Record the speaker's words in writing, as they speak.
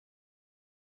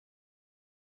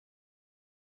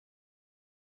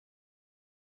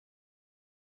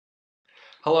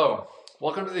Hello,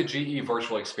 welcome to the GE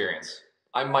Virtual Experience.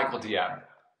 I'm Michael Diab.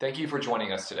 Thank you for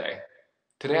joining us today.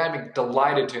 Today I'm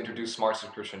delighted to introduce Smart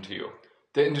Subscription to you,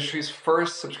 the industry's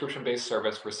first subscription-based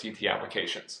service for CT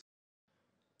applications.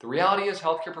 The reality is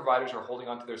healthcare providers are holding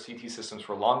onto their CT systems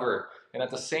for longer, and at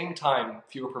the same time,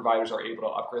 fewer providers are able to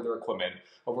upgrade their equipment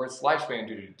over its lifespan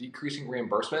due to decreasing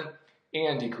reimbursement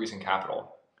and decreasing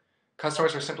capital.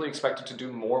 Customers are simply expected to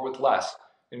do more with less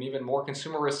in an even more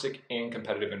consumeristic and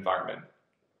competitive environment.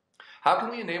 How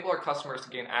can we enable our customers to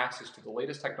gain access to the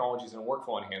latest technologies and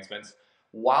workflow enhancements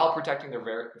while protecting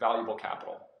their valuable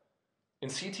capital? In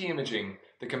CT imaging,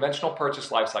 the conventional purchase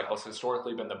lifecycle has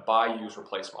historically been the buy, use,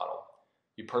 replace model.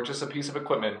 You purchase a piece of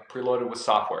equipment preloaded with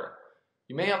software.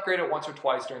 You may upgrade it once or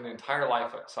twice during the entire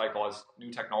life cycle as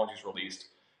new technology is released,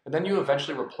 and then you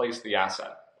eventually replace the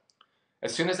asset.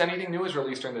 As soon as anything new is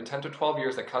released during the 10 to 12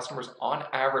 years that customers on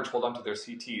average hold onto their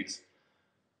CTs,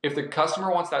 if the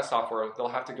customer wants that software, they'll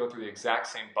have to go through the exact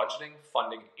same budgeting,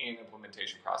 funding, and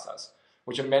implementation process,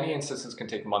 which in many instances can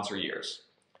take months or years.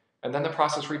 And then the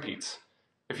process repeats.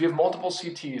 If you have multiple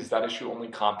CTs, that issue only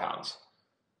compounds.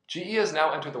 GE has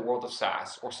now entered the world of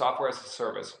SaaS, or Software as a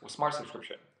Service, with Smart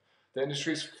Subscription, the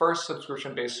industry's first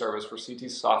subscription-based service for CT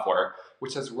software,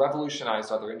 which has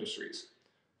revolutionized other industries.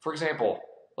 For example,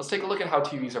 let's take a look at how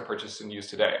TVs are purchased and used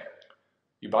today.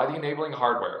 You buy the enabling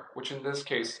hardware, which in this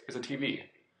case is a TV.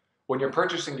 When you're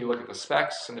purchasing, you look at the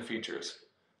specs and the features.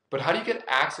 But how do you get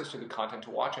access to the content to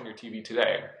watch on your TV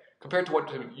today compared to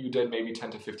what you did maybe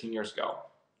 10 to 15 years ago?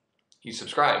 You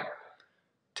subscribe.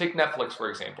 Take Netflix, for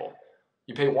example.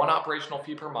 You pay one operational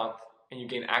fee per month and you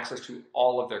gain access to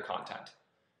all of their content.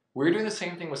 We're doing the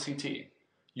same thing with CT.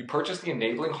 You purchase the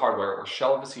enabling hardware or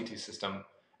shell of a CT system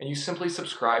and you simply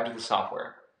subscribe to the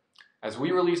software. As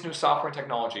we release new software and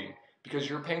technology, because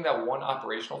you're paying that one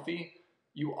operational fee,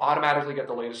 you automatically get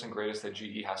the latest and greatest that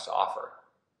GE has to offer.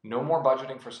 No more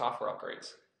budgeting for software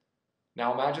upgrades.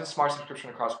 Now imagine Smart Subscription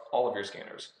across all of your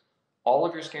scanners. All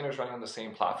of your scanners running on the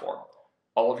same platform.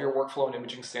 All of your workflow and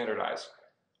imaging standardized.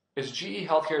 Is GE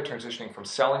Healthcare transitioning from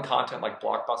selling content like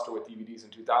Blockbuster with DVDs in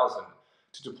 2000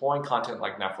 to deploying content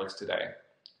like Netflix today?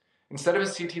 Instead of a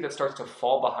CT that starts to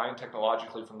fall behind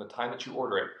technologically from the time that you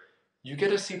order it, you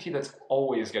get a CT that's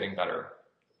always getting better.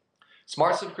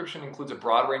 Smart Subscription includes a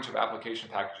broad range of application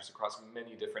packages across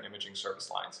many different imaging service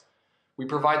lines. We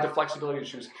provide the flexibility to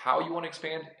choose how you want to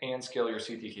expand and scale your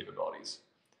CT capabilities.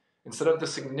 Instead of the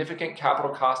significant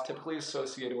capital costs typically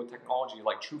associated with technology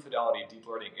like True Fidelity, deep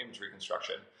learning, image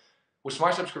reconstruction, with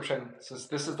Smart Subscription, since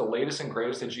this is the latest and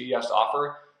greatest that GE has to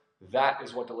offer, that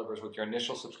is what delivers with your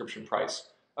initial subscription price,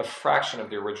 a fraction of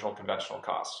the original conventional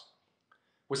cost.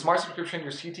 With Smart Subscription,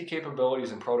 your CT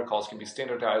capabilities and protocols can be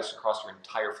standardized across your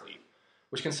entire fleet,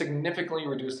 which can significantly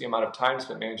reduce the amount of time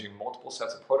spent managing multiple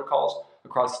sets of protocols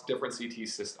across different CT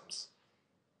systems.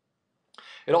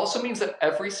 It also means that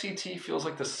every CT feels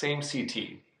like the same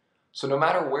CT. So no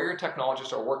matter where your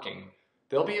technologists are working,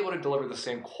 they'll be able to deliver the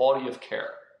same quality of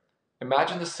care.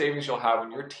 Imagine the savings you'll have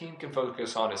when your team can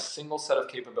focus on a single set of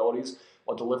capabilities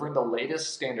while delivering the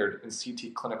latest standard in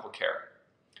CT clinical care.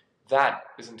 That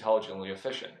is intelligently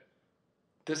efficient.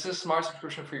 This is Smart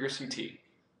Subscription for your CT.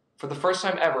 For the first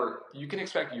time ever, you can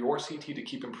expect your CT to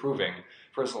keep improving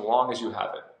for as long as you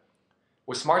have it.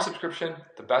 With Smart Subscription,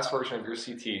 the best version of your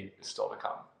CT is still to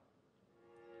come.